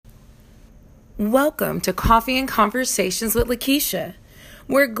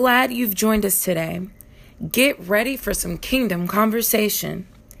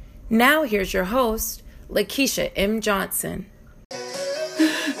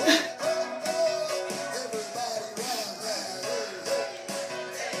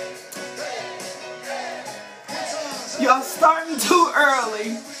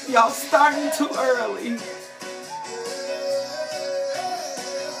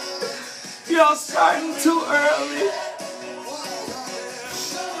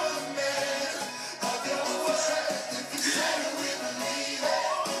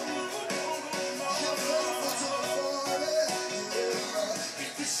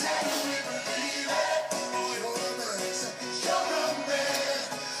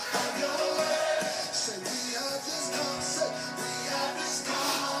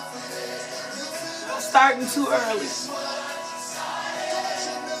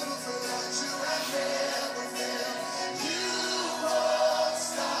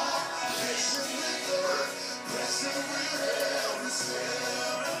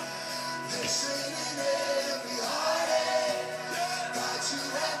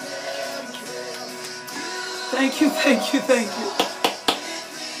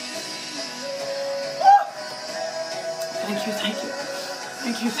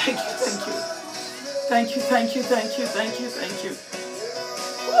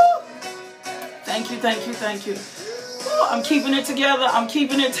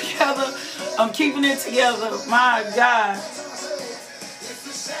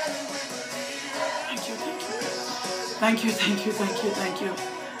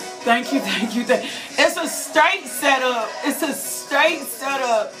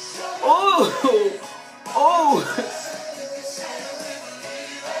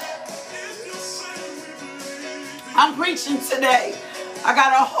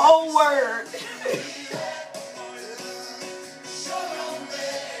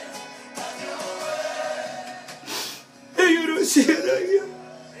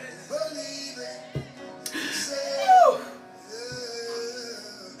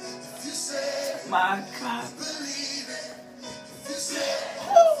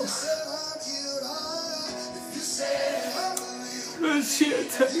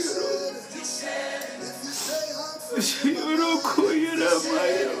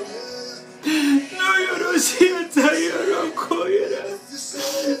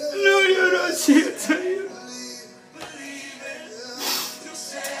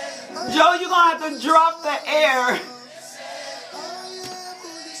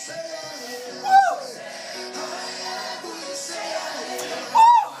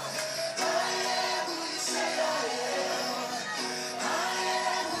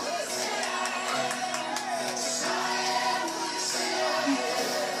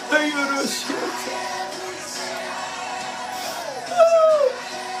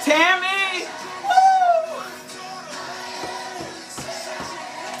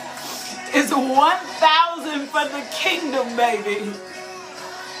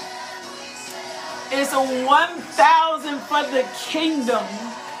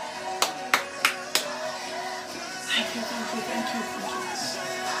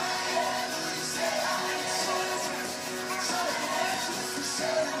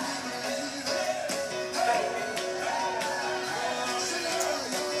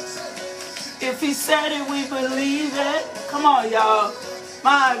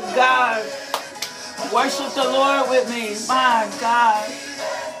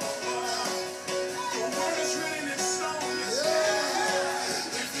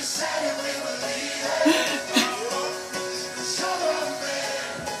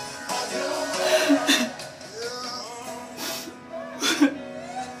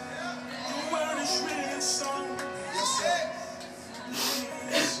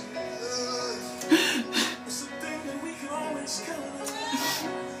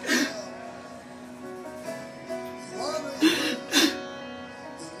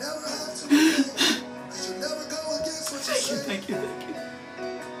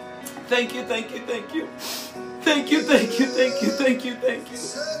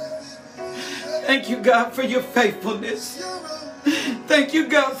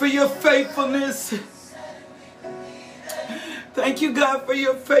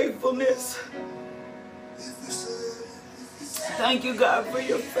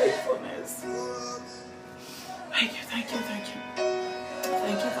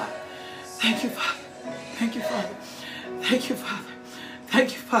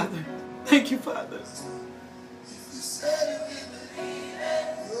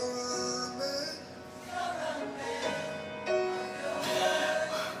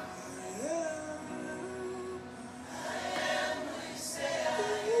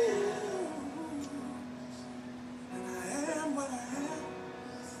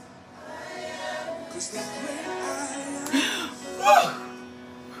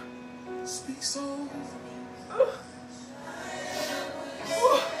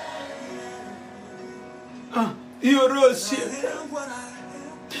Yoroshiata.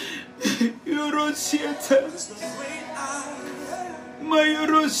 Yoroshiata. My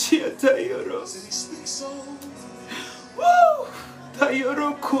Yoroshiata Yoro. Woo! Tayoro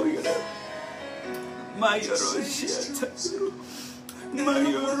Koyra. My Yoroshiata Yoro. My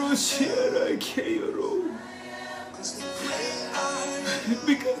Yoroshiata Kayoro.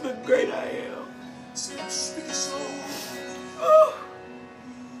 Because the great I am. Oh.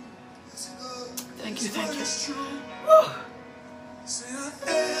 Thank you, thank you. Oh.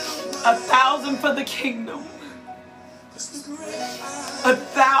 1,000 for the kingdom.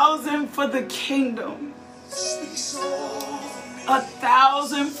 1,000 for the kingdom.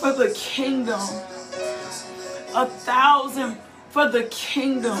 1,000 for the kingdom. 1,000 for the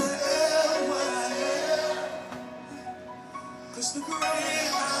kingdom.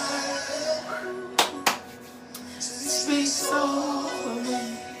 Speak so.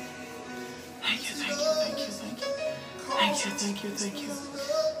 Thank you, thank you, thank you, thank you. Thank you, thank you, thank you.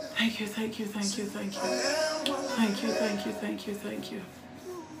 Thank you, thank you, thank you, thank you. Thank you, thank you, thank you, thank you.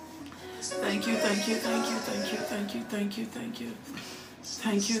 Thank you, thank you, thank you, thank you, thank you, thank you, thank you.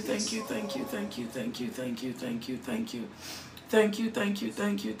 Thank you, thank you, thank you, thank you, thank you, thank you, thank you, thank you. Thank you, thank you,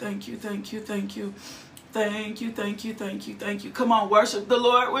 thank you, thank you, thank you, thank you. Thank you, thank you, thank you, thank you. Come on, worship the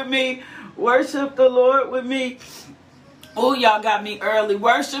Lord with me. Worship the Lord with me. Oh, y'all got me early.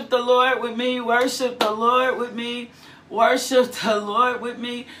 Worship the Lord with me. Worship the Lord with me. Worship the Lord with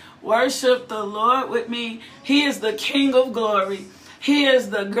me. Worship the Lord with me. He is the King of glory. He is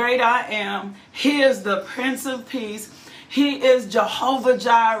the great I am. He is the Prince of Peace. He is Jehovah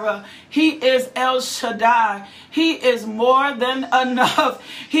Jireh. He is El Shaddai. He is more than enough.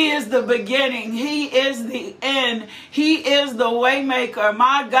 He is the beginning. He is the end. He is the way maker.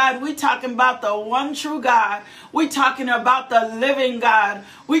 My God, we talking about the one true God. We talking about the living God.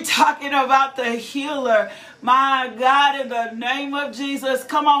 We talking about the healer. My God, in the name of Jesus,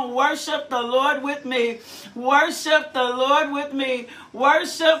 come on, worship the Lord with me. Worship the Lord with me.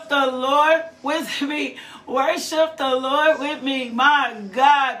 Worship the Lord with me. Worship the Lord with me. My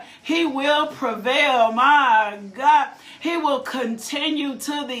God, He will prevail. My God, He will continue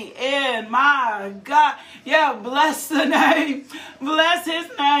to the end. My God, yeah, bless the name. Bless His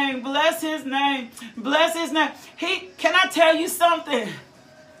name. Bless His name. Bless His name. Can I tell you something?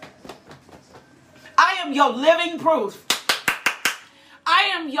 I am your living proof.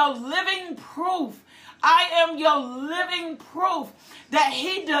 I am your living proof. I am your living proof that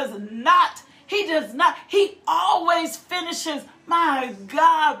He always finishes, my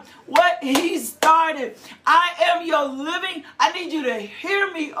God, what He started. I am your living, I need you to hear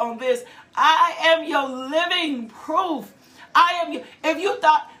me on this. I am your living proof. If you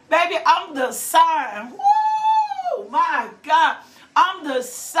thought, baby, I'm the sign. Woo, my God. I'm the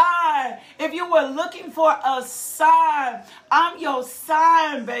sign. If you were looking for a sign, I'm your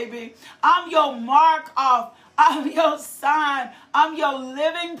sign, baby. I'm your mark off. I'm your sign. I'm your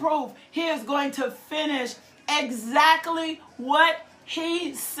living proof. He is going to finish exactly what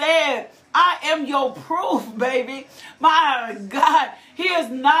He said. I am your proof, baby. My God, He is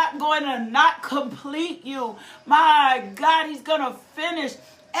not going to not complete you. My God, He's going to finish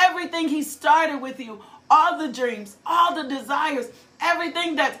everything He started with you. All the dreams, all the desires,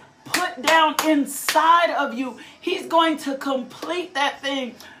 everything that's put down inside of you, He's going to complete that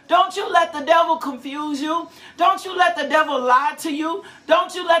thing. Don't you let the devil confuse you. Don't you let the devil lie to you.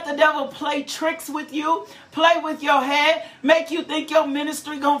 Don't you let the devil play tricks with you, play with your head, make you think your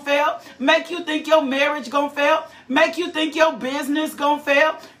ministry gonna fail, make you think your marriage gonna fail, make you think your business gonna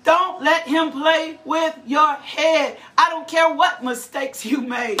fail. Don't let him play with your head. I don't care what mistakes you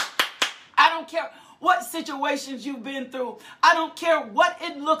made. I don't care what situations you've been through. I don't care what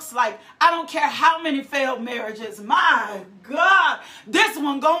it looks like. I don't care how many failed marriages. My God, this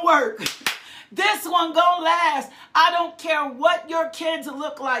one gonna work. This one gonna last. I don't care what your kids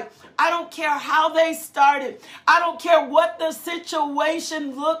look like. I don't care how they started. I don't care what the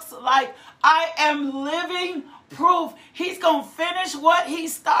situation looks like. I am living proof. He's gonna finish what He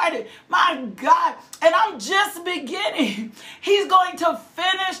started. My God, and I'm just beginning. He's going to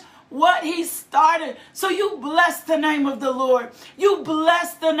finish what He started. So you bless the name of the Lord. You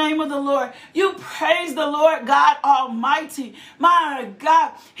bless the name of the Lord. You praise the Lord God Almighty. My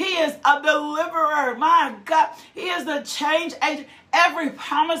God, He is a deliverer. My God, He is the change agent. Every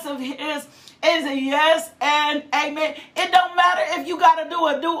promise of His is a yes and amen. It don't matter if you got to do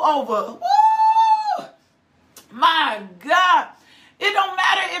a do-over. Woo! My God, it don't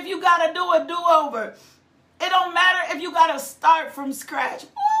matter if you got to do a do-over. It don't matter if you got to start from scratch. Woo!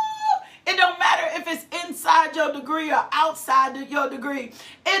 It don't matter if it's inside your degree or outside your degree.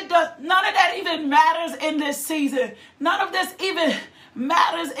 None of that even matters in this season. None of this even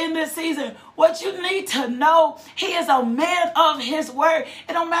matters in this season. What you need to know, he is a man of his word.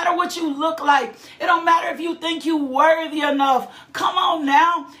 It don't matter what you look like. It don't matter if you think you worthy enough. Come on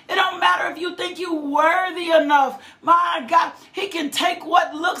now. It don't matter if you think you worthy enough. My God, he can take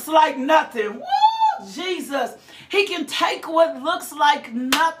what looks like nothing. Woo, Jesus. He can take what looks like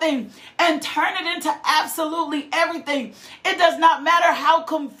nothing and turn it into absolutely everything. It does not matter how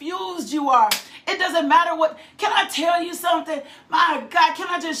confused you are. It doesn't matter what. Can I tell you something? My God, can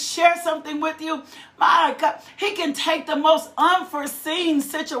I just share something with you? My God, he can take the most unforeseen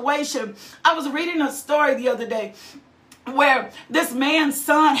situation. I was reading a story the other day where this man's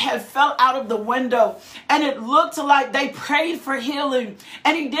son had fell out of the window, and it looked like they prayed for healing,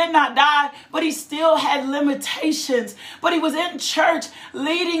 and he did not die, but he still had limitations. But he was in church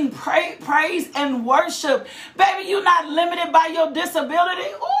leading praise and worship. Baby, you're not limited by your disability.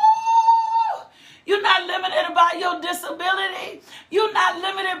 Ooh! You're not limited by your disability. You're not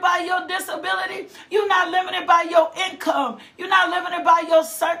limited by your disability. You're not limited by your income. You're not limited by your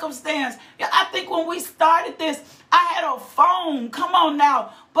circumstance. I think when we started this, I had a phone, come on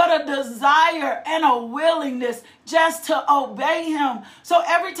now, but a desire and a willingness just to obey him. So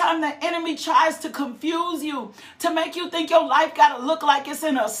every time the enemy tries to confuse you, to make you think your life got to look like it's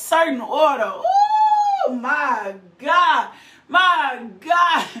in a certain order. Oh, my God. My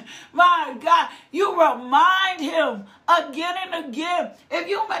God, my God, you remind him again and again.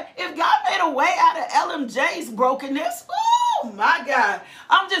 If God made a way out of LMJ's brokenness, oh my God,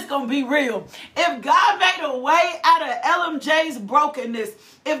 I'm just going to be real. If God made a way out of LMJ's brokenness,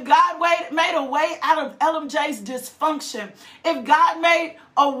 if God made a way out of LMJ's dysfunction, if God made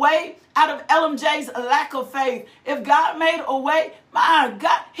a way out of LMJ's lack of faith, if God made a way, my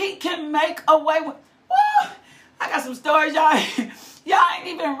God, he can make a way. I got some stories y'all ain't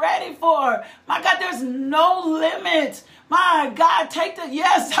even ready for. My God, there's no limit. My God, take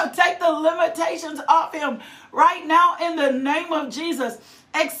the limitations off him right now in the name of Jesus.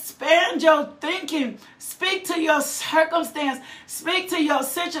 Expand your thinking. Speak to your circumstance. Speak to your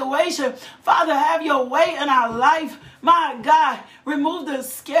situation. Father, have your way in our life. My God, remove the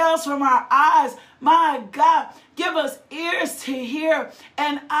scales from our eyes. My God, give us ears to hear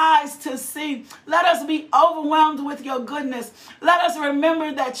and eyes to see. Let us be overwhelmed with your goodness. Let us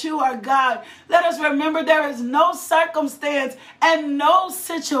remember that you are God. Let us remember there is no circumstance and no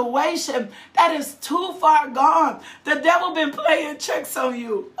situation that is too far gone. The devil been playing tricks on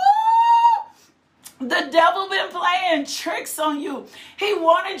you. The devil been playing tricks on you. He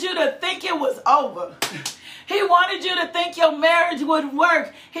wanted you to think it was over. He wanted you to think your marriage would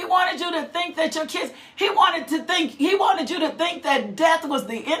work. He wanted you to think that your kids, he wanted you to think that death was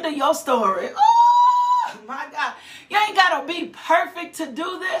the end of your story. Oh, my God. You ain't got to be perfect to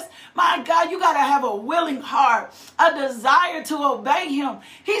do this. My God, you got to have a willing heart, a desire to obey him.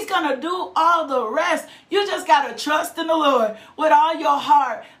 He's going to do all the rest. You just got to trust in the Lord with all your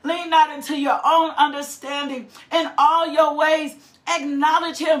heart. Lean not into your own understanding. In all your ways,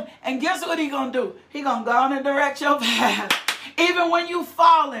 acknowledge him, and guess what he gonna do? He gonna go on and direct your path. Even when you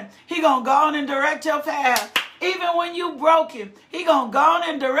falling, he gonna go on and direct your path. Even when you broken, he gonna go on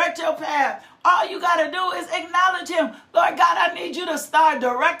and direct your path. All you gotta do is acknowledge him. Lord God, I need you to start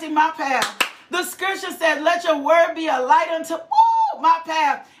directing my path. The scripture said, let your word be a light unto my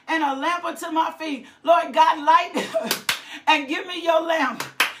path and a lamp unto my feet. Lord God, light and give me your lamp.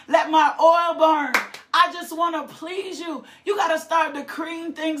 Let my oil burn. I just want to please you. You got to start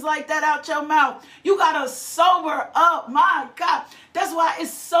decreeing things like that out your mouth. You got to sober up. My God. That's why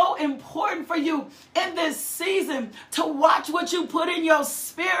it's so important for you in this season to watch what you put in your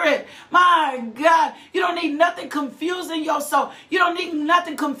spirit. My God. You don't need nothing confusing your soul. You don't need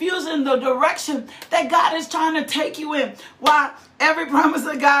nothing confusing the direction that God is trying to take you in. Why? Every promise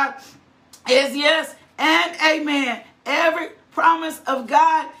of God is yes and amen. Every promise of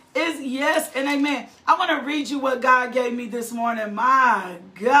God is yes and amen. I want to read you what God gave me this morning. My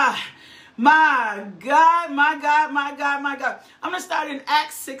God. My God, my God, my God, my God. I'm going to start in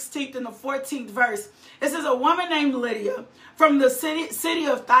Acts 16th and the 14th verse. It says, a woman named Lydia from the city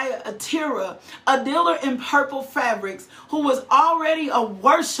of Thyatira, a dealer in purple fabrics, who was already a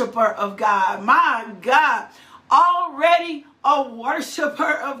worshiper of God. My God, already a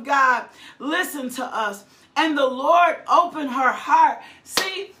worshiper of God. Listen to us. And the Lord opened her heart.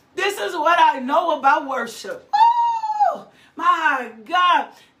 See, this is what I know about worship. Oh, my God.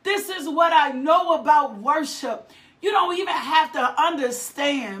 This is what I know about worship. You don't even have to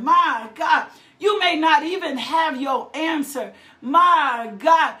understand. My God. You may not even have your answer. My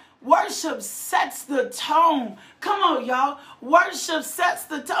God. worship sets the tone. Come on, y'all. Worship sets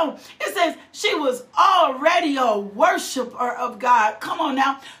the tone. It says she was already a worshiper of God. Come on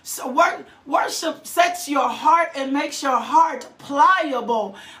now. So worship sets your heart and makes your heart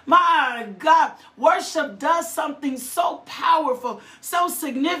pliable. My God, worship does something so powerful, so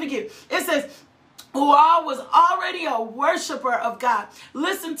significant. It says, who was already a worshiper of God,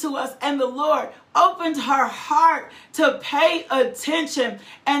 listened to us, and the Lord opened her heart to pay attention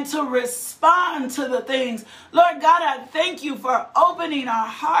and to respond to the things. Lord God, I thank you for opening our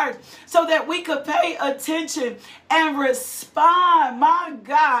heart so that we could pay attention and respond, my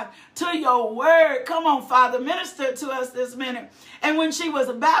God, to your word. Come on, Father, minister to us this minute. And when she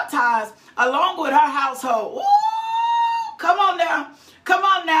was baptized, along with her household, woo, come on now, come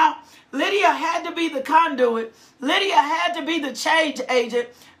on now. Lydia had to be the conduit. Lydia had to be the change agent.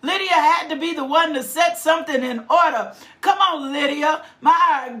 Lydia had to be the one to set something in order. Come on, Lydia.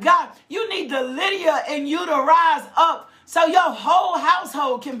 My God, you need the Lydia in you to rise up so your whole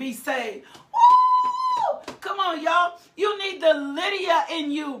household can be saved. Woo! Come on, y'all. You need the Lydia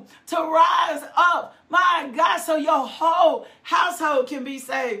in you to rise up. My God, so your whole household can be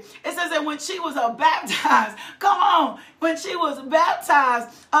saved. It says that when she was baptized, come on, when she was baptized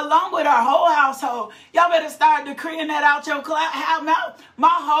along with her whole household, y'all better start decreeing that out your mouth.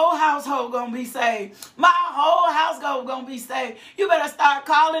 My whole household gonna be saved. My whole household gonna be saved. You better start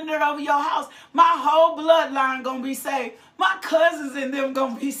calling it over your house. My whole bloodline gonna be saved. My cousins and them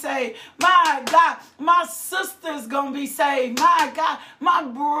gonna be saved. My God, my sisters gonna be saved. My God, my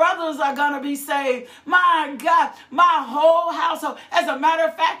brothers are gonna be saved. My God, my whole household. As a matter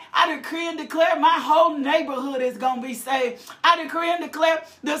of fact, I decree and declare my whole neighborhood is gonna be saved. I decree and declare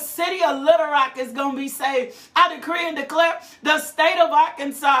the city of Little Rock is gonna be saved. I decree and declare the state of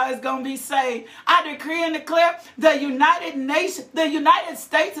Arkansas is gonna be saved. I decree and declare the United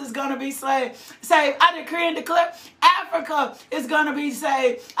States is gonna be saved. I decree and declare Africa is going to be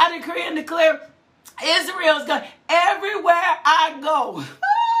saved. I decree and declare Israel is going. Everywhere I go,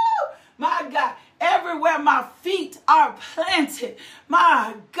 my God, everywhere my feet are planted,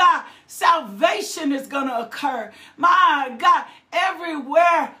 my God, salvation is going to occur. My God,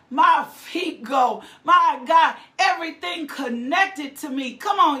 everywhere my feet go, my God, everything connected to me.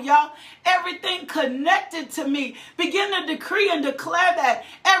 Come on, y'all. Everything connected to me. Begin to decree and declare that.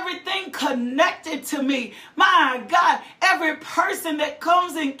 Everything connected to me. My God, every person that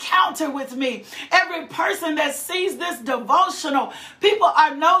comes encounter with me, every person that sees this devotional, people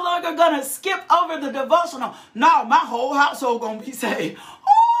are no longer going to skip over the devotional. No, my whole household going to be saved.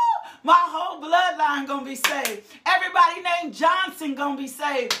 My whole bloodline gonna be saved. Everybody named Johnson gonna be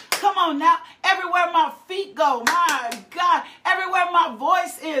saved. Come on now. Everywhere my feet go, my God. Everywhere my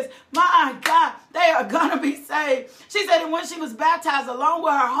voice is, my God, they are gonna be saved. She said that when she was baptized along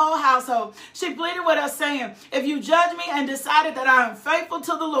with her whole household, she pleaded with us saying, if you judge me and decided that I am faithful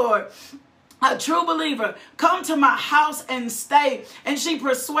to the Lord, a true believer, come to my house and stay. And she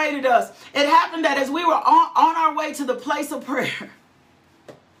persuaded us. It happened that as we were on our way to the place of prayer,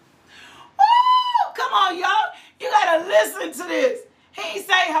 come on, y'all. You got to listen to this. He didn't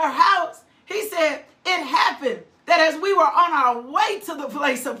say her house. He said it happened that as we were on our way to the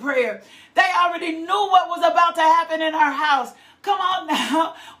place of prayer, they already knew what was about to happen in our house. Come on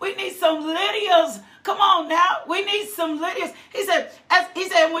now. We need some Lydias. Come on now. We need some Lydias. He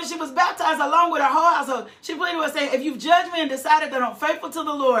said when she was baptized along with her whole household, she pleaded with us saying, if you've judged me and decided that I'm faithful to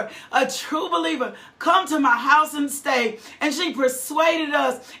the Lord, a true believer, come to my house and stay. And she persuaded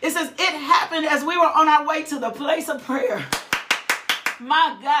us. It says it happened as we were on our way to the place of prayer.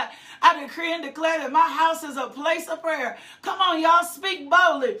 My God. I decree and declare that my house is a place of prayer. Come on, y'all, speak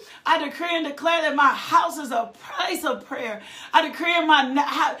boldly. I decree and declare that my house is a place of prayer. I decree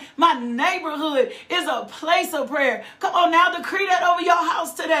my neighborhood is a place of prayer. Come on now, decree that over your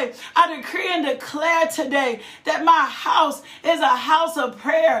house today. I decree and declare today that my house is a house of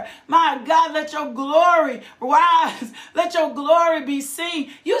prayer. My God, let your glory rise. Let your glory be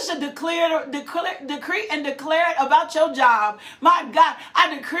seen. You should decree and declare it about your job. My God,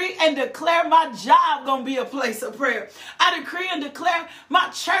 I decree and declare my job gonna be a place of prayer. I decree and declare my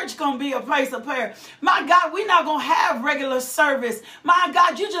church gonna be a place of prayer. My God, we're not gonna have regular service. My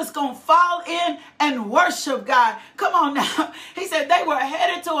God, you just gonna fall in and worship God. Come on now. He said they were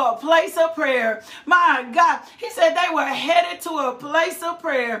headed to a place of prayer. My God. He said they were headed to a place of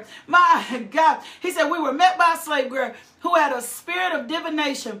prayer. My God. He said we were met by a slave girl who had a spirit of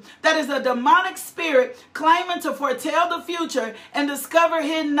divination, that is a demonic spirit claiming to foretell the future and discover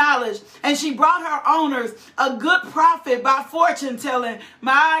hidden knowledge. And she brought her owners a good profit by fortune telling.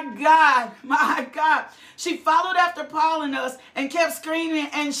 My God, my God. She followed after Paul and us and kept screaming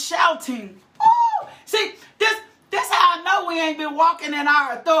and shouting. Woo! See, this how I know we ain't been walking in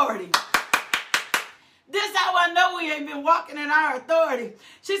our authority. This how I know we ain't been walking in our authority.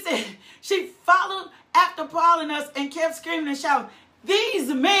 She said she followed after Paul and us and kept screaming and shouting, these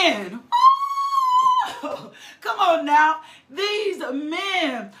men, come on now, these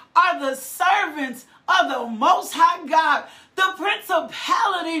men are the servants of the Most High God. The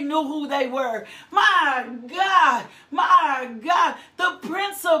principality knew who they were. My God, my God. The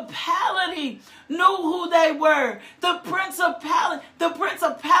principality knew who they were. The principality.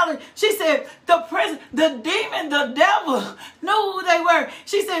 She said the demon, the devil knew who they were.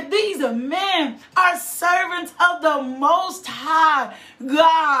 She said these men are servants of the Most High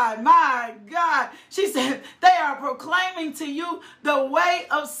God. My God. She said they are proclaiming to you the way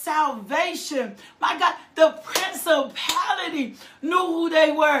of salvation. My God, the principality knew who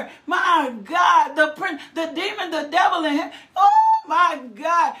they were. My God, the demon, the devil in him. Oh my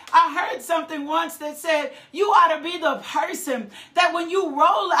God. I heard something once that said you ought to be the person that when you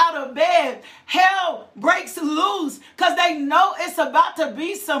roll out of bed, hell breaks loose because they know it's about to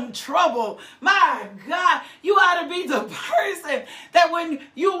be some trouble. My God, you ought to be the person that when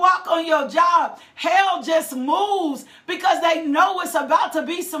you walk on your job, hell just moves because they know it's about to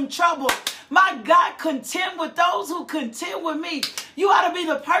be some trouble. My God, contend with those who contend with me. You ought to be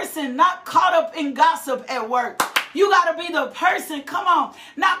the person not caught up in gossip at work. You got to be the person, come on,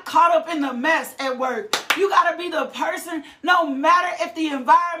 not caught up in the mess at work. You got to be the person, no matter if the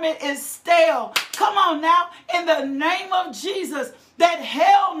environment is stale. Come on now, in the name of Jesus, that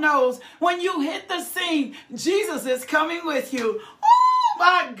hell knows when you hit the scene, Jesus is coming with you. Oh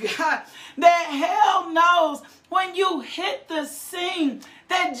my God, that hell knows when you hit the scene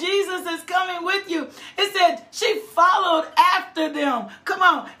that Jesus is coming with you. It said she followed after them. Come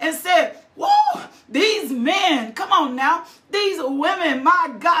on, and said, whoa, these men, come on now, these women,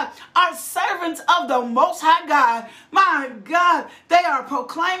 my God, are servants of the Most High God. My God, they are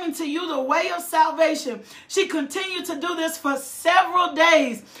proclaiming to you the way of salvation. She continued to do this for several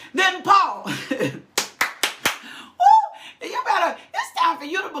days. Then Paul, it's time for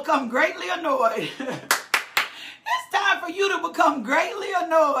you to become greatly annoyed. It's time for you to become greatly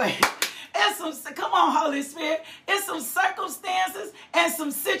annoyed. Come on, Holy Spirit. It's some circumstances and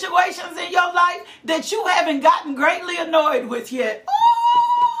some situations in your life that you haven't gotten greatly annoyed with yet.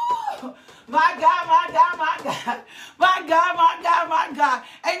 Ooh, my God, my God, my God. My God, my God, my God.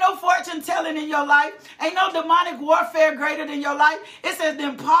 Ain't no fortune telling in your life. Ain't no demonic warfare greater than your life. It says,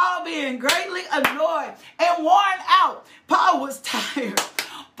 then Paul being greatly annoyed and worn out. Paul was tired.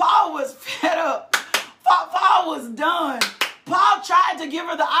 Paul was fed up. Paul was done. Paul tried to give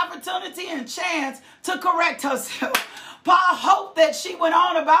her the opportunity and chance to correct herself. Paul hoped that she went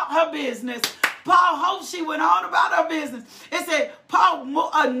on about her business. Paul hoped she went on about her business. It said, Paul,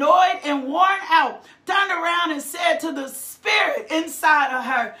 annoyed and worn out, turned around and said to the spirit inside of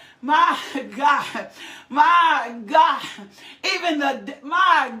her, my God, my God,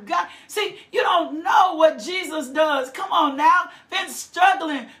 my God. See, you don't know what Jesus does. Come on now. Been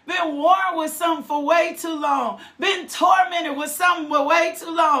struggling, been worn with something for way too long, been tormented with something for way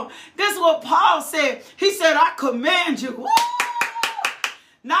too long. This is what Paul said. He said, I command you. Woo!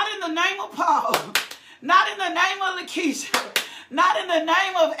 Not in the name of Paul, not in the name of Lakeisha, not in the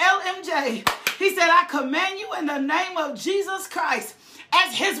name of LMJ. He said, I command you in the name of Jesus Christ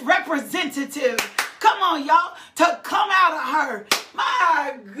as his representative. Come on, y'all, to come out of her.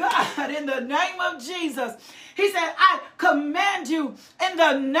 My God, in the name of Jesus. He said, I command you in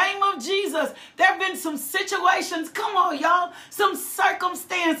the name of Jesus. There have been some situations, come on, y'all, some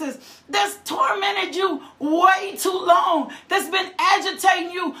circumstances that's tormented you way too long, that's been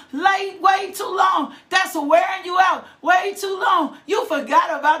agitating you way too long, that's wearing you out way too long. You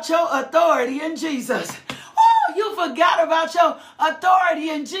forgot about your authority in Jesus. Oh, you forgot about your authority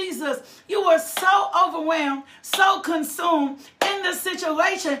in Jesus. You were so overwhelmed, so consumed in the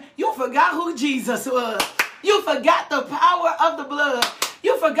situation, you forgot who Jesus was. You forgot the power of the blood.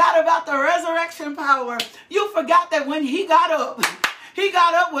 You forgot about the resurrection power. You forgot that when he got up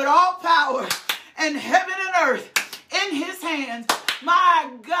with all power and heaven and earth in his hands. My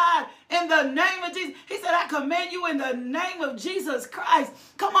God, in the name of Jesus. He said, I command you in the name of Jesus Christ.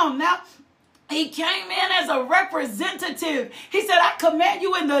 Come on now. He came in as a representative. He said, I command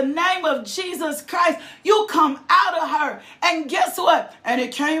you in the name of Jesus Christ. You come out of her. And guess what? And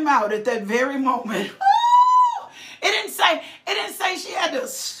it came out at that very moment. It didn't say she had to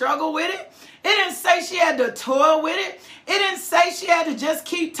struggle with it. It didn't say she had to toil with it. It didn't say she had to just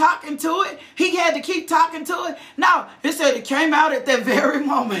keep talking to it. He had to keep talking to it. No, it said it came out at that very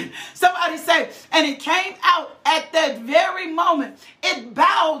moment. Somebody say, and it came out at that very moment. It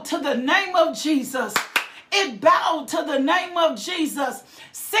bowed to the name of Jesus. It bowed to the name of Jesus.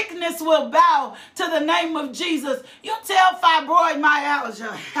 Sickness will bow to the name of Jesus. You tell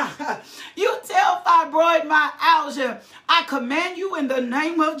fibromyalgia. You tell fibromyalgia. I command you in the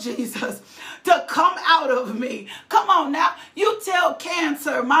name of Jesus to come out of me. Come on now. You tell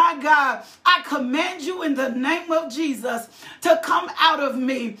cancer, my God, I command you in the name of Jesus to come out of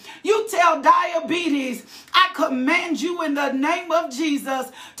me. You tell diabetes, I command you in the name of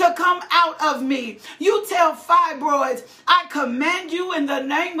Jesus to come out of me. You tell fibroids, I command you in the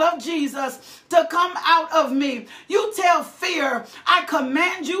name of Jesus to come out of me. You tell fear, I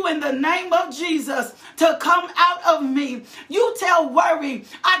command you in the name of Jesus to come out of me. You tell worry,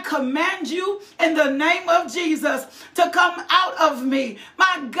 I command you in the name of Jesus to come out of me.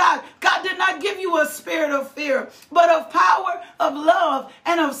 My God, God did not give you a spirit of fear, but of power, of love,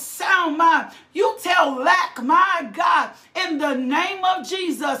 and of sound mind. You tell lack, my God, in the name of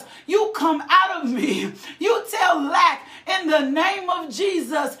Jesus, you come out of me. You tell lack, in the name of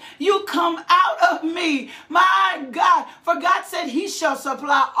Jesus, you come out of me. My God, for God said he shall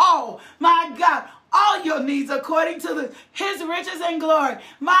supply all, my God, all your needs according to his riches and glory.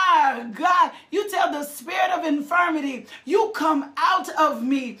 My God, you tell the spirit of infirmity, you come out of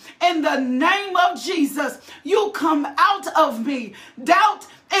me. In the name of Jesus, you come out of me. Doubt,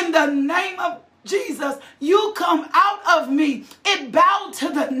 in the name of Jesus, you come out of me. It bowed to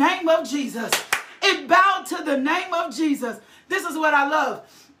the name of Jesus. It bowed to the name of Jesus. This is what I love.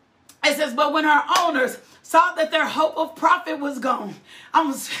 It says, but when our owners saw that their hope of profit was gone.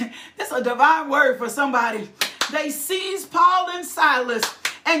 This is a divine word for somebody. They seized Paul and Silas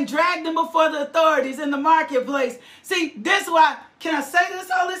and dragged them before the authorities in the marketplace. See, this why, can I say this,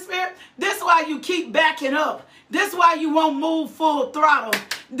 Holy Spirit? This why you keep backing up. This why you won't move full throttle.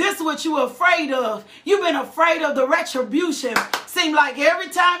 This is what you're afraid of. You've been afraid of the retribution. Seem like every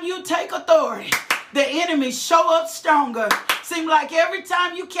time you take authority, the enemy show up stronger. Seem like every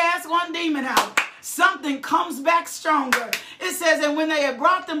time you cast one demon out, something comes back stronger. It says, and when they had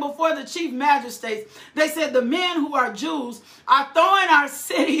brought them before the chief magistrates, they said, the men who are Jews are throwing our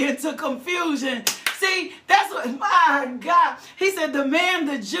city into confusion. See, that's what, my God. He said, the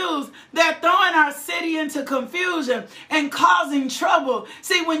Jews, they're throwing our city into confusion and causing trouble.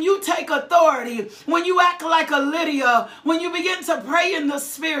 See, when you take authority, when you act like a Lydia, when you begin to pray in the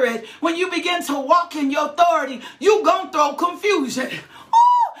spirit, when you begin to walk in your authority, you gonna throw confusion.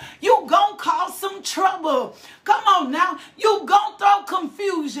 You gonna cause some trouble. Come on now. You gonna throw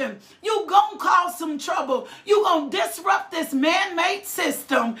confusion. You gonna cause some trouble. You gonna disrupt this man-made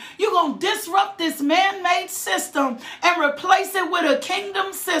system. You gonna disrupt this man-made system and replace it with a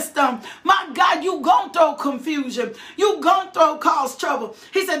kingdom system. My God, you gonna throw confusion. You gonna cause trouble.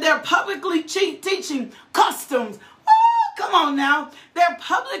 He said they're publicly teaching customs. Come on now. They're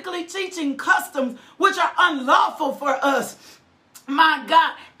publicly teaching customs which are unlawful for us. My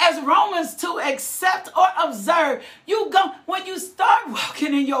God, as Romans 2, accept or observe. When you start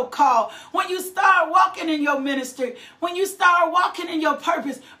walking in your call, when you start walking in your ministry, when you start walking in your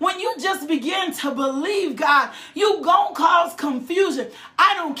purpose, when you just begin to believe God, you gonna cause confusion.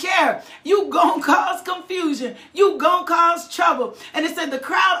 I don't care. You gonna cause confusion. You gonna cause trouble. And it said the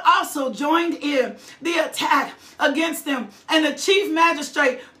crowd also joined in the attack against them. And the chief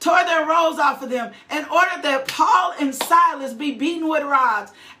magistrate tore their robes off of them and ordered that Paul and Silas be beaten with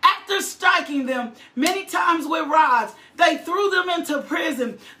rods. After striking them many times with rods, they threw them into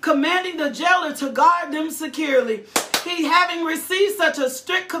prison, commanding the jailer to guard them securely. He, having received such a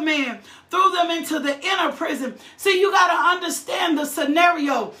strict command, threw them into the inner prison. See, you got to understand the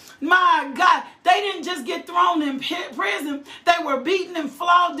scenario. My God, they didn't just get thrown in prison. They were beaten and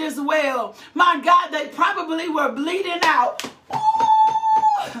flogged as well. My God, they probably were bleeding out.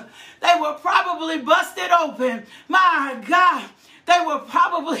 Ooh, they were probably busted open. My God. They were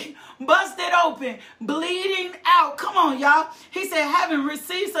probably busted open, bleeding out. Come on, y'all. He said, having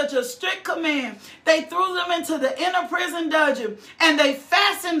received such a strict command, they threw them into the inner prison dungeon, and they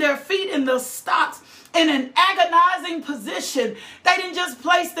fastened their feet in the stocks in an agonizing position. They didn't just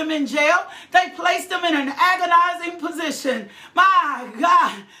place them in jail. They placed them in an agonizing position. My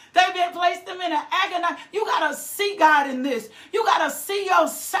God. They've placed them in an agonizing. You got to see God in this. You got to see your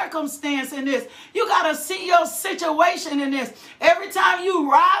circumstance in this. You got to see your situation in this. Every time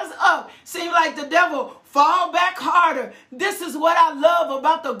you rise up, seems like the devil fall back harder. This is what I love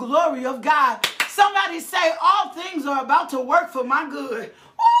about the glory of God. Somebody say, all things are about to work for my good.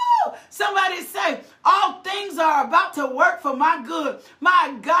 Woo! Somebody say, all things are about to work for my good.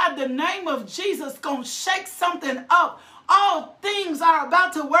 My God, the name of Jesus gonna shake something up. All things are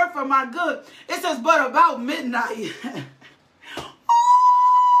about to work for my good. It says, but about midnight.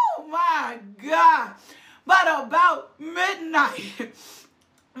 Oh, my God. But about midnight.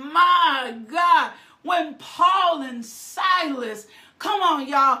 My God. When Paul and Silas, come on,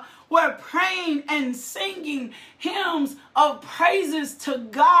 y'all, were praying and singing hymns of praises to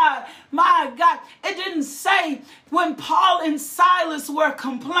God. My God, it didn't say when Paul and Silas were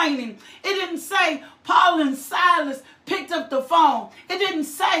complaining. It didn't say Paul and Silas picked up the phone. It didn't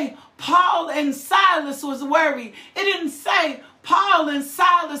say Paul and Silas was worried. It didn't say Paul and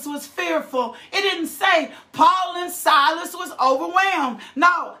Silas was fearful. It didn't say Paul and Silas was overwhelmed.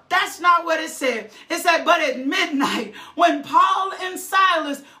 No, that's not what it said. It said, but at midnight, when Paul and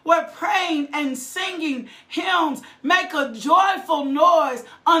Silas were praying and singing hymns, make a joyful noise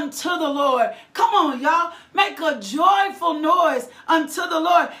unto the Lord. Come on, y'all. Make a joyful noise unto the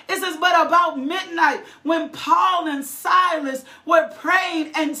Lord. It says, but about midnight, when Paul and Silas were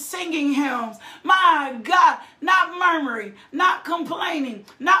praying and singing hymns, my God, not murmuring, not complaining,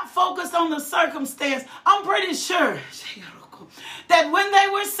 not focused on the circumstance. I'm pretty sure that when they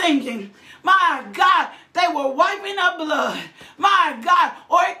were singing, my God, they were wiping up blood. My God,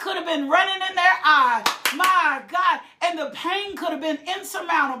 or it could have been running in their eye. My God, and the pain could have been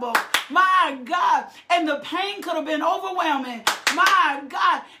insurmountable. My God, and the pain could have been overwhelming. My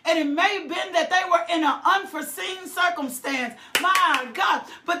God, and it may have been that they were in an unforeseen circumstance. My God,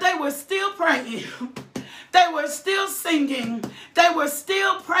 but they were still praying. They were still singing. They were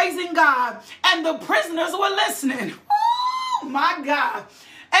still praising God. And the prisoners were listening. Oh, my God.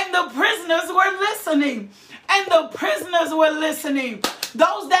 And the prisoners were listening. And the prisoners were listening.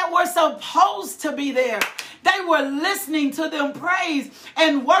 Those that were supposed to be there, they were listening to them praise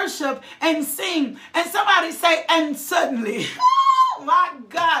and worship and sing. And somebody say, and suddenly, oh my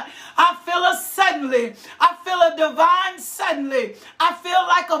God, I feel a suddenly. I feel a divine suddenly. I feel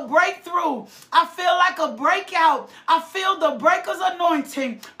like a breakthrough. I feel like a breakout. I feel the breaker's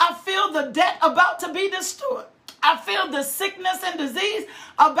anointing. I feel the debt about to be destroyed. I feel the sickness and disease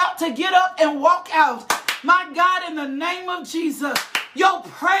about to get up and walk out. My God, in the name of Jesus, your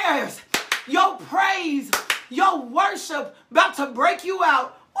prayers, your praise, your worship about to break you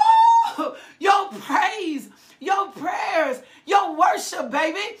out. Ooh, your praise, your prayers, your worship,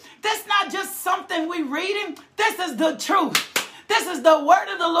 baby. This not just something we reading. This is the truth. This is the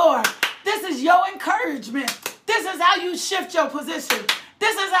word of the Lord. This is your encouragement. This is how you shift your position.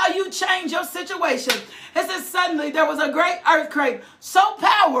 This is how you change your situation. It says suddenly there was a great earthquake, so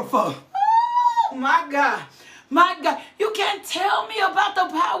powerful. Oh, my God. My God. You can't tell me about the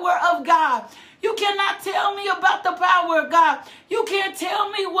power of God. You cannot tell me about the power of God. You can't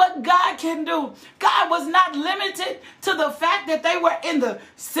tell me what God can do. God was not limited to the fact that they were in the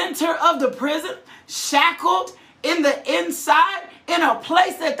center of the prison, shackled in the inside, in a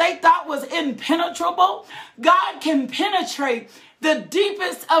place that they thought was impenetrable. God can penetrate the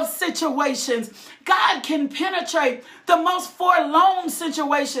deepest of situations. God can penetrate the most forlorn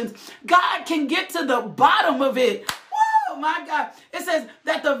situations. God can get to the bottom of it. Oh my God. It says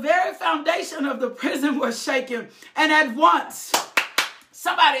that the very foundation of the prison was shaken. And at once,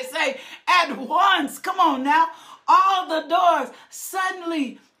 somebody say, at once, come on now, all the doors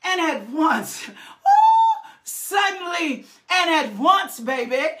suddenly and at once. Suddenly and at once,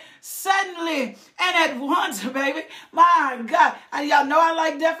 baby. Suddenly and at once, baby. My God. Y'all know I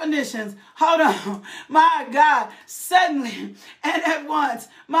like definitions. Hold on. My God. Suddenly and at once.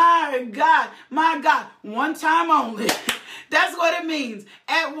 My God. My God. One time only. That's what it means.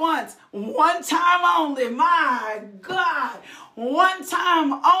 At once. One time only. My God. One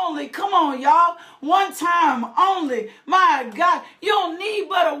time only. Come on, y'all. One time only. My God. You don't need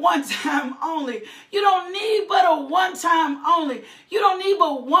but a one time only. You don't need but a one time only. You don't need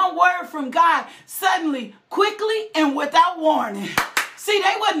but one word from God. Suddenly, quickly, and without warning. See,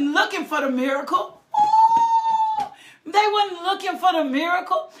 they wasn't looking for the miracle. They wasn't looking for the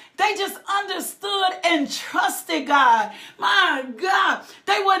miracle. They just understood and trusted God. My God.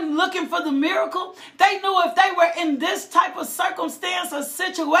 They wasn't looking for the miracle. They knew if they were in this type of circumstance or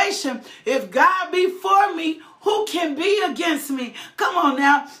situation, if God be for me, who can be against me? Come on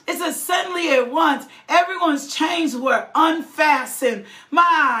now. It says suddenly at once, everyone's chains were unfastened.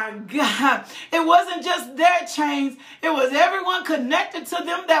 My God. It wasn't just their chains. It was everyone connected to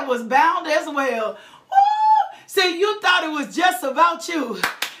them that was bound as well. See, you thought it was just about you.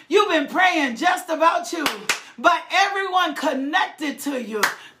 You've been praying just about you. but everyone connected to you.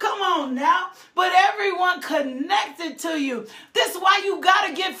 Come on now. But everyone connected to you. This is why you got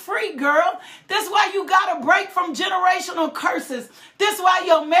to get free, girl. This is why you got to break from generational curses. This is why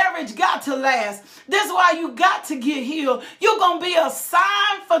your marriage got to last. This is why you got to get healed. You're going to be a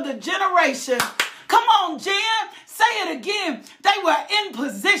sign for the generation. Come on, Jen. Say it again. They were in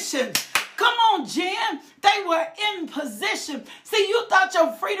position. Come on, Jen. They were in position. See, you thought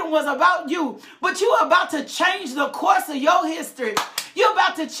your freedom was about you, but you are about to change the course of your history. You're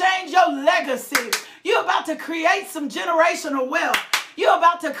about to change your legacy. You're about to create some generational wealth. You're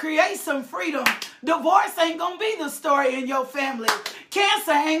about to create some freedom. Divorce ain't going to be the story in your family.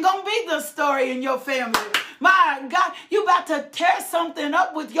 Cancer ain't going to be the story in your family. My God, you about to tear something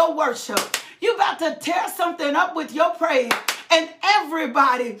up with your worship. You about to tear something up with your praise. And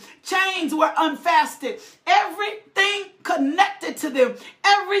everybody, chains were unfastened. Everything connected to them,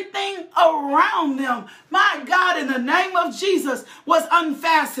 everything around them, my God, in the name of Jesus, was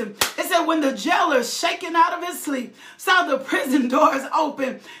unfastened. It said when the jailer, shaken out of his sleep, saw the prison doors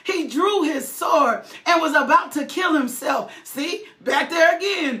open, he drew his sword and was about to kill himself. See, back there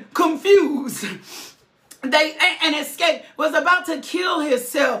again, confused. And escaped, was about to kill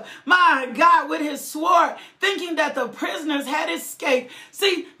himself, my God, with his sword, thinking that the prisoners had escaped.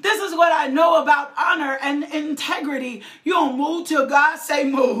 See, this is what I know about honor and integrity. You don't move till God say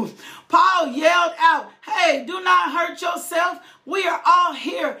move. Paul yelled out, hey, do not hurt yourself. We are all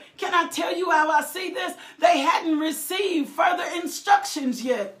here. Can I tell you how I see this? They hadn't received further instructions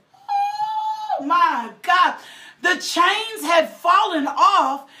yet. Oh, my God. The chains had fallen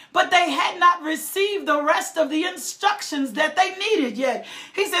off, but they had not received the rest of the instructions that they needed yet.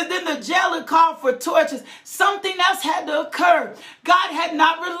 He says, then the jailer called for torches. Something else had to occur. God had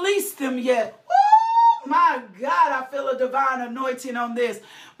not released them yet. Woo! My God, I feel a divine anointing on this.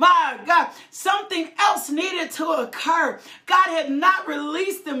 My God, something else needed to occur. God had not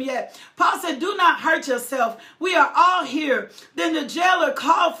released them yet. Paul said, do not hurt yourself. We are all here. Then the jailer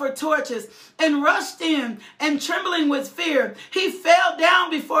called for torches and rushed in, and trembling with fear, he fell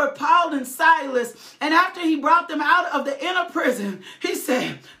down before Paul and Silas. And after he brought them out of the inner prison, he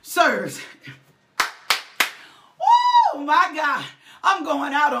said, sirs, oh my God, I'm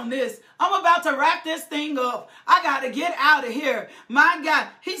going out on this. I'm about to wrap this thing up. I got to get out of here. My God,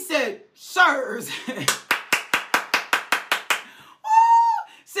 he said, sirs.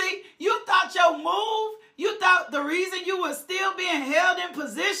 See, you thought your move, you thought the reason you were still being held in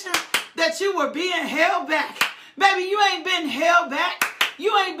position, that you were being held back. Baby, you ain't been held back.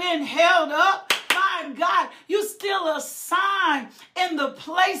 You ain't been held up. My God, you still a sign in the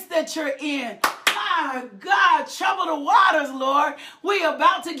place that you're in. My God, trouble the waters, Lord. We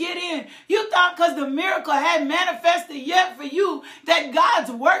about to get in. You thought because the miracle hadn't manifested yet for you that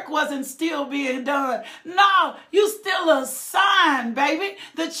God's work wasn't still being done. No, you still a sign, baby.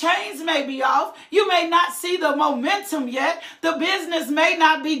 The chains may be off. You may not see the momentum yet. The business may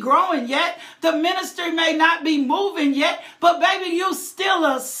not be growing yet. The ministry may not be moving yet. But baby, you still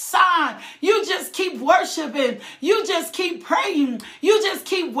a sign. You just keep worshiping. You just keep praying. You just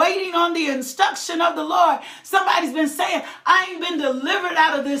keep waiting on the instruction of the Lord. Somebody's been saying, I ain't been delivered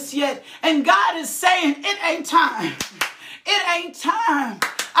out of this yet. And God is saying, it ain't time. It ain't time.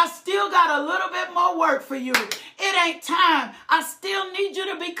 I still got a little bit more work for you. It ain't time. I still need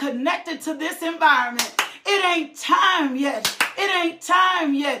you to be connected to this environment. It ain't time yet. It ain't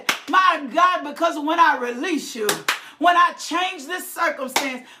time yet. My God, because when I release you, when I change this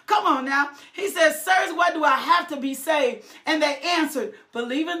circumstance, come on now. He says, sirs, what do I have to be saved? And they answered,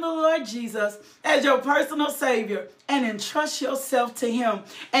 believe in the Lord Jesus as your personal Savior and entrust yourself to him.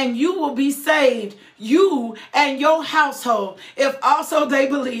 And you will be saved, you and your household, if also they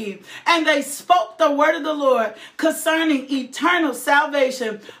believe. And they spoke the word of the Lord concerning eternal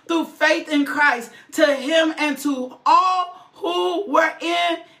salvation through faith in Christ to him and to all who were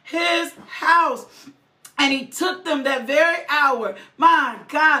in his house. And he took them that very hour, my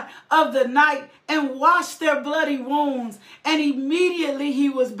God, of the night and washed their bloody wounds. And immediately he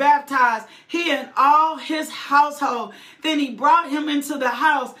was baptized, he and all his household. Then he brought him into the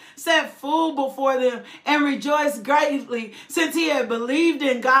house, set food before them, and rejoiced greatly, since he had believed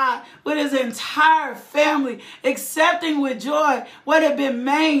in God with his entire family, accepting with joy what had been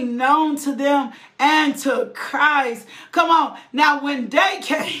made known to them and to Christ. Come on. Now, when day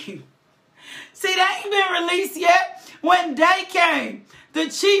came, see, they ain't been released yet. When day came, the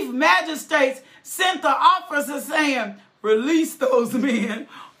chief magistrates sent the officers saying, release those men.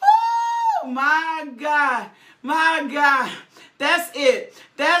 Oh, my God. My God. That's it.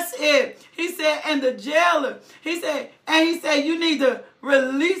 That's it. He said, and the jailer, he said, you need to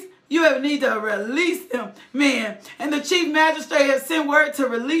release. You need to release them. Man, and the chief magistrate has sent word to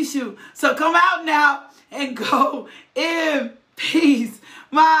release you. So come out now and go in peace.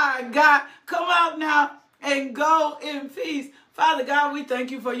 My God, come out now and go in peace. Father God, we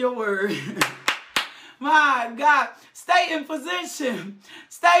thank you for your word. My God, stay in position.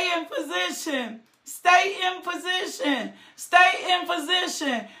 Stay in position. Stay in position. Stay in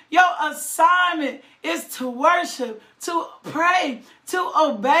position. Your assignment is to worship, to pray, to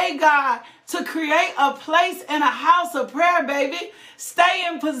obey God, to create a place and a house of prayer, baby. Stay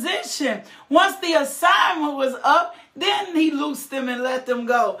in position. Once the assignment was up, then he loosed them and let them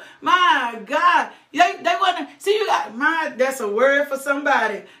go. My God. They want to see you got that's a word for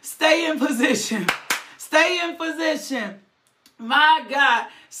somebody. Stay in position. Stay in position. My God.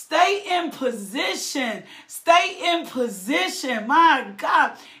 Stay in position. Stay in position. My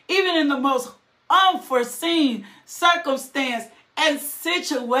God. Even in the most unforeseen circumstance and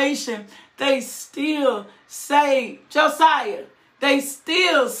situation, they still say, Josiah, they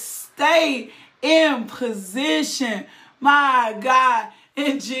still stay in position. My God,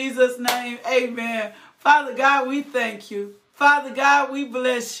 in Jesus' name, amen. Father God, we thank you. Father God, we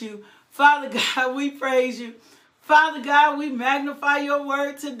bless you. Father God, we praise you. Father God, we magnify your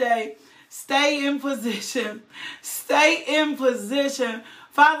word today. Stay in position. Stay in position.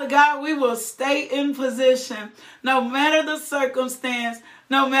 Father God, we will stay in position. No matter the circumstance,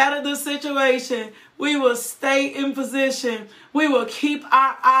 no matter the situation, we will stay in position. We will keep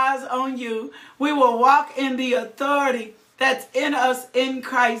our eyes on you. We will walk in the authority that's in us in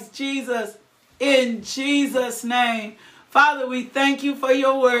Christ Jesus. In Jesus' name. Father, we thank you for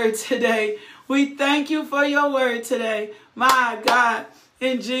your word today. We thank you for your word today. My God,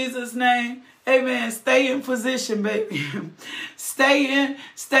 in Jesus' name. Amen. Stay in position, baby. Stay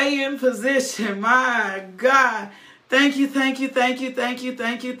in position. My God. Thank you, thank you, thank you, thank you,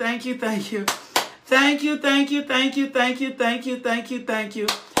 thank you, thank you, thank you. Thank you, thank you, thank you, thank you, thank you, thank you, thank you.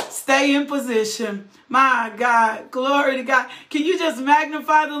 Stay in position. My God. Glory to God. Can you just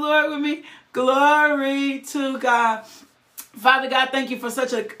magnify the Lord with me? Glory to God. Father God, thank you for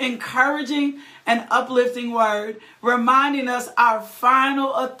such an encouraging and uplifting word, reminding us our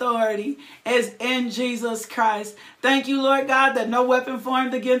final authority is in Jesus Christ. Thank you, Lord God, that no weapon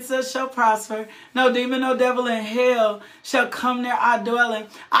formed against us shall prosper. No demon, no devil in hell shall come near our dwelling.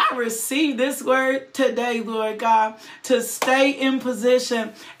 I receive this word today, Lord God, to stay in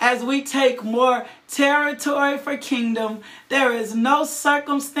position as we take more territory for kingdom. There is no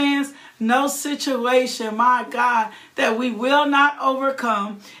circumstance, no situation, my God, that we will not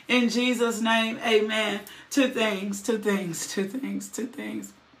overcome. In Jesus' name, amen. Two things.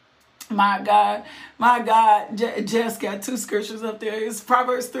 My God, Jess got two scriptures up there. It's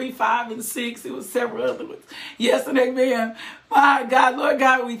Proverbs 3, 5, and 6. It was several other ones. Yes and amen. My God, Lord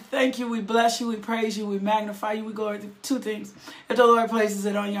God, we thank you, we bless you, we praise you, we magnify you, we glorify you. Two things. If the Lord places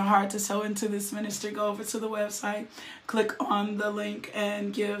it on your heart to sow into this ministry, go over to the website, click on the link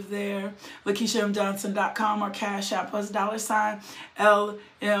and give there. LakeishaMJohnson.com or Cash App us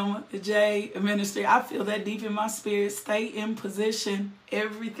 $LMJ Ministry. I feel that deep in my spirit. Stay in position.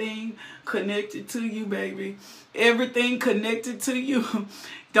 Everything connected to you, baby. Everything connected to you.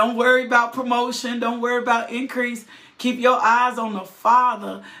 Don't worry about promotion. Don't worry about increase. Keep your eyes on the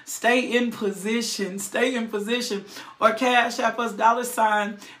Father. Stay in position. Stay in position. Or Cash App us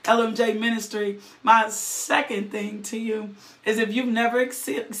 $LMJ Ministry. My second thing to you is if you've never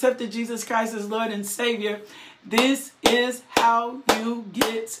accepted Jesus Christ as Lord and Savior, this is how you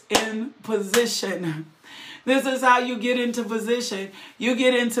get in position. This is how you get into position. You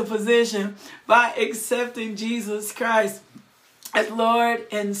get into position by accepting Jesus Christ as Lord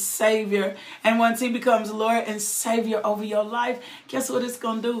and Savior. And once he becomes Lord and Savior over your life, guess what it's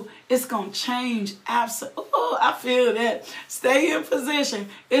going to do? It's going to change. Absolutely. Oh, I feel that. Stay in position.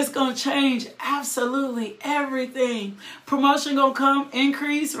 It's going to change absolutely everything. Promotion going to come,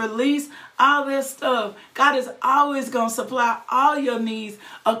 increase, release, all this stuff. God is always going to supply all your needs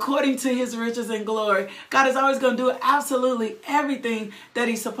according to his riches and glory. God is always going to do absolutely everything that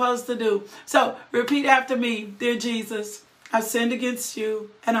he's supposed to do. So repeat after me. Dear Jesus, I've sinned against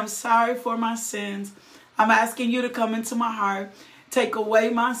you and I'm sorry for my sins. I'm asking you to come into my heart, take away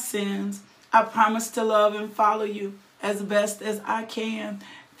my sins. I promise to love and follow you as best as I can.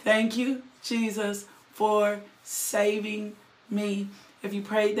 Thank you, Jesus, for saving me. If you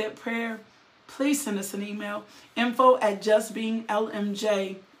prayed that prayer, please send us an email,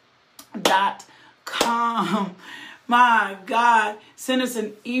 info@justbeinglmj.com. My God, send us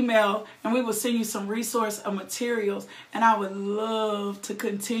an email and we will send you some resource and materials. And I would love to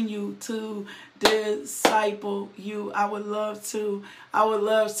continue to disciple you. I would love to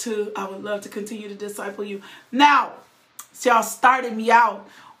continue to disciple you. Now, so y'all started me out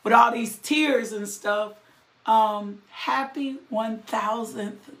with all these tears and stuff. Happy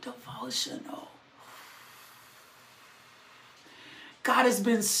 1000th devotional. God has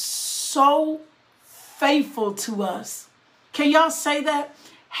been so faithful to us. Can y'all say that?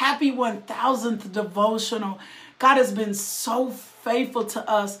 Happy 1000th devotional. God has been so faithful to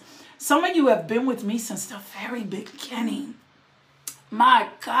us. Some of you have been with me since the very beginning. My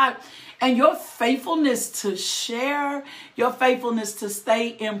God. And your faithfulness to share, your faithfulness to stay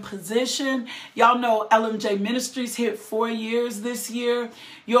in position. Y'all know LMJ Ministries hit 4 years this year.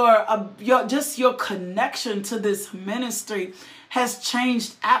 Your connection to this ministry has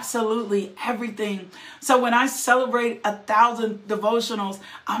changed absolutely everything. So when I celebrate 1,000 devotionals,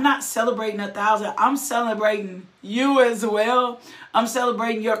 I'm not celebrating 1,000. I'm celebrating you as well. I'm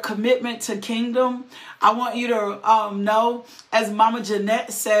celebrating your commitment to kingdom. I want you to know, as Mama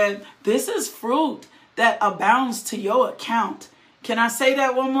Jeanette said, this is fruit that abounds to your account. Can I say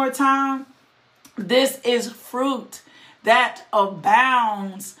that one more time? This is fruit that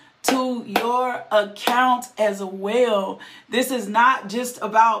abounds to your account as well. This is not just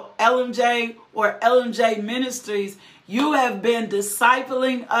about LMJ or LMJ Ministries. You have been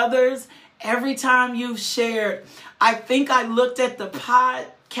discipling others every time you've shared. I think I looked at the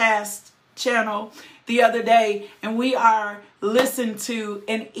podcast channel the other day, and we are listened to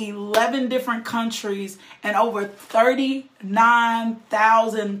in 11 different countries and over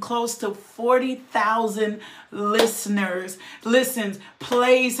 39,000, close to 40,000 listeners. Listens,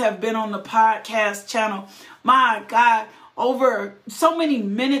 plays have been on the podcast channel. My God, over so many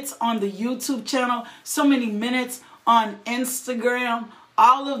minutes on the YouTube channel, so many minutes on Instagram.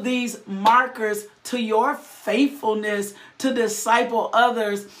 All of these markers to your faithfulness to disciple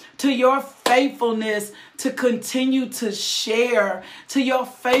others, to your faithfulness to continue to share, to your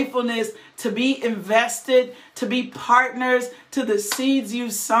faithfulness to be invested, to be partners to the seeds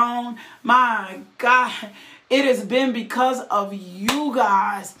you've sown. My God, it has been because of you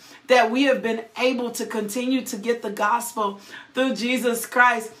guys that we have been able to continue to get the gospel through Jesus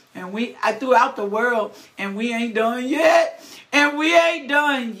Christ and throughout the world, and we ain't done yet. And we ain't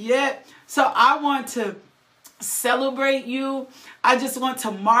done yet. So I want to celebrate you. I just want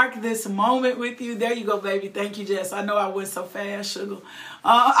to mark this moment with you. There you go, baby. Thank you, Jess. I know I went so fast, sugar.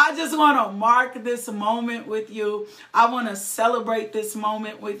 I just want to mark this moment with you. I want to celebrate this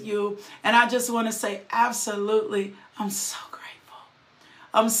moment with you. And I just want to say, absolutely, I'm so grateful.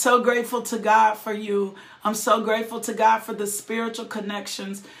 I'm so grateful to God for you. I'm so grateful to God for the spiritual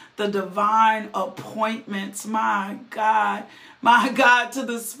connections, the divine appointments. My God, to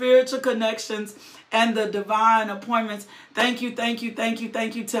the spiritual connections and the divine appointments. Thank you to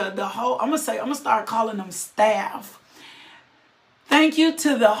the whole, I'm gonna start calling them staff. Thank you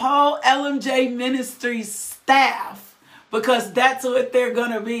to the whole LMJ Ministries staff, because that's what they're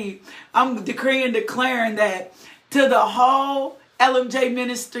gonna be. I'm decreeing, declaring that to the whole LMJ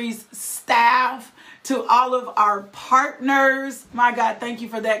Ministries staff, to all of our partners. My God, thank you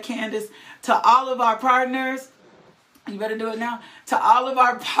for that, Candace. To all of our partners. You better do it now. To all of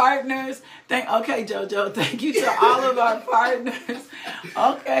our partners. Okay, JoJo. Thank you to all of our partners.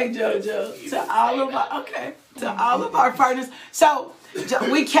 Okay, JoJo. To all of our partners. So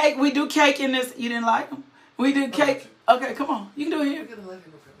we do cake in this. You didn't like them? We do cake. Okay, come on. You can do it here.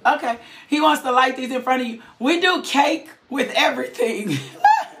 Okay. He wants to light these in front of you. We do cake with everything.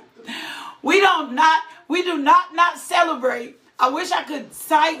 We do not celebrate. I wish I could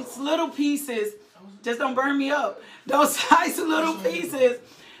slice little pieces. Just don't burn me up. Those slice little pieces.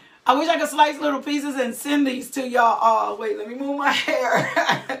 I wish I could slice little pieces and send these to y'all. Oh, wait, let me move my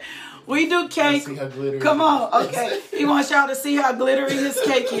hair. We do cake. Come on. Okay. He wants y'all to see how glittery his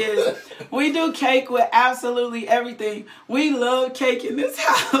cake is. We do cake with absolutely everything. We love cake in this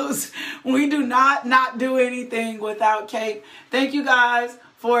house. We do not do anything without cake. Thank you guys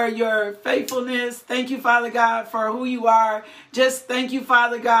for your faithfulness. Thank you, Father God, for who you are. Just thank you,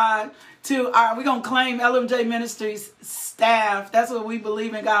 Father God, we're going to claim LMJ Ministries staff. That's what we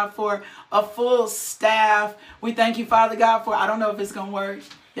believe in, God, for a full staff. We thank you, Father God, for, I don't know if it's going to work.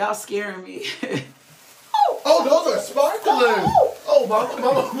 Y'all scaring me. Oh, those are sparklers. Oh, mama.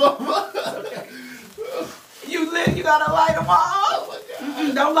 Okay. You got to light them all.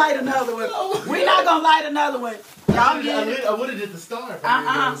 Don't light another one. We're not going to light another one. Y'all get it. I would have did the star if I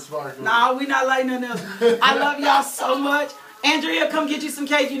did the sparkler. No, we're not lighting nothing else. I love y'all so much. Andrea, come get you some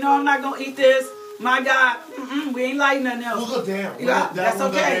cake. You know I'm not going to eat this. My God. We ain't like nothing else. We'll go down. That's we'll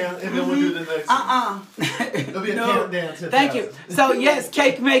okay. Go down, and then we'll do the next one. It'll be a countdown to Thank you. So, yes,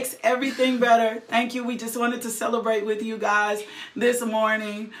 cake makes everything better. Thank you. We just wanted to celebrate with you guys this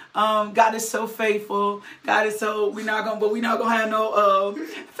morning. God is so faithful. God is so, we're not going to have no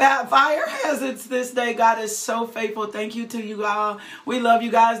fire hazards this day. God is so faithful. Thank you to you all. We love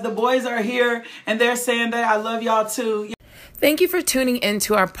you guys. The boys are here, and they're saying that I love y'all too. Thank you for tuning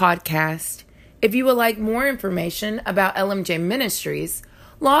into our podcast. If you would like more information about LMJ Ministries,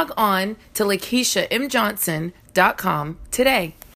 log on to LakeishaMJohnson.com today.